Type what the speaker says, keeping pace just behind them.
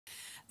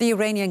The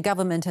Iranian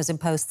government has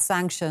imposed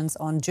sanctions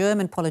on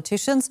German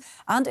politicians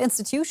and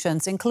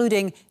institutions,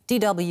 including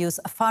DW's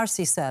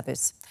Farsi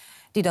service.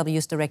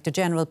 DW's Director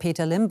General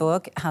Peter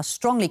Limbourg has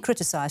strongly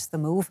criticised the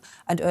move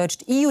and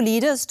urged EU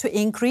leaders to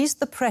increase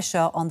the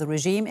pressure on the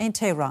regime in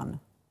Tehran.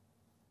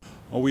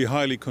 We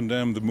highly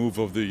condemn the move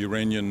of the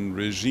Iranian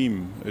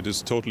regime. It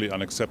is totally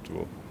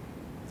unacceptable.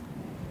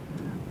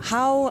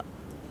 How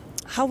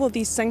will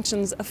these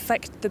sanctions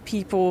affect the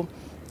people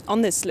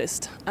on this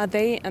list? Are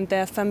they and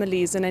their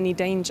families in any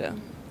danger?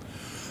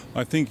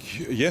 I think,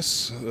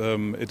 yes,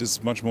 it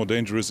is much more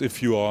dangerous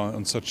if you are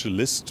on such a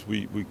list.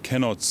 We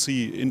cannot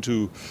see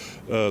into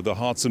the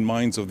hearts and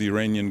minds of the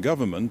Iranian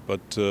government,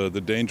 but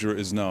the danger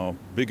is now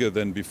bigger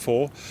than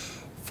before.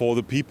 For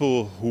the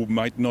people who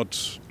might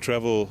not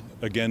travel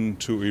again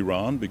to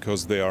Iran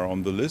because they are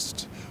on the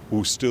list,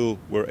 who still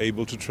were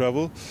able to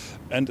travel,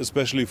 and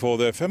especially for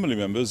their family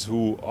members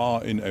who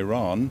are in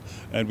Iran.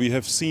 And we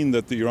have seen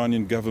that the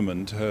Iranian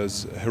government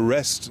has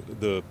harassed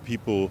the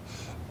people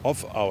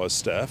of our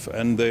staff,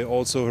 and they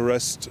also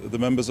harassed the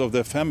members of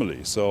their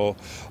family. So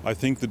I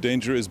think the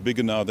danger is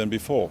bigger now than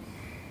before.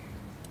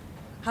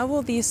 How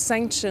will these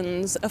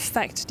sanctions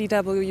affect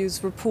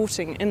DW's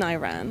reporting in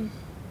Iran?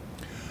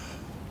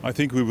 I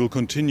think we will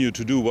continue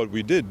to do what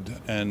we did,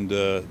 and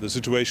the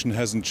situation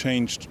hasn't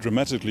changed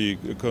dramatically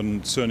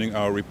concerning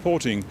our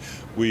reporting.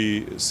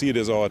 We see it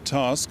as our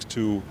task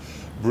to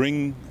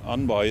bring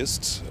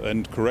unbiased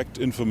and correct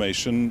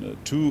information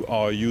to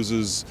our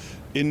users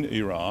in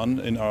Iran,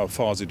 in our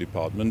Farsi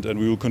department, and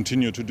we will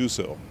continue to do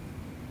so.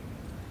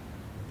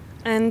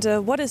 And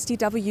what is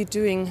DW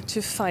doing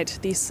to fight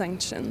these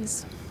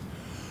sanctions?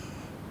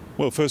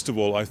 Well, first of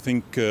all, I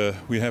think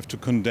we have to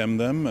condemn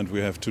them and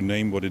we have to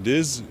name what it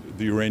is.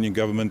 The Iranian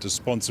government is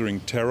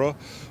sponsoring terror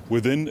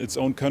within its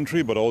own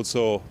country, but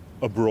also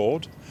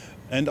abroad.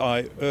 And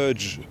I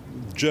urge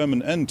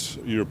German and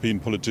European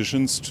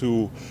politicians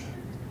to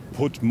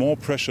put more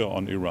pressure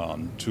on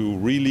Iran to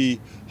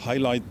really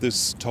highlight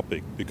this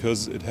topic,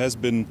 because it has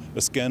been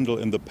a scandal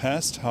in the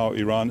past how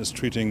Iran is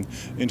treating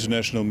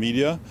international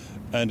media,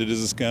 and it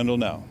is a scandal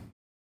now.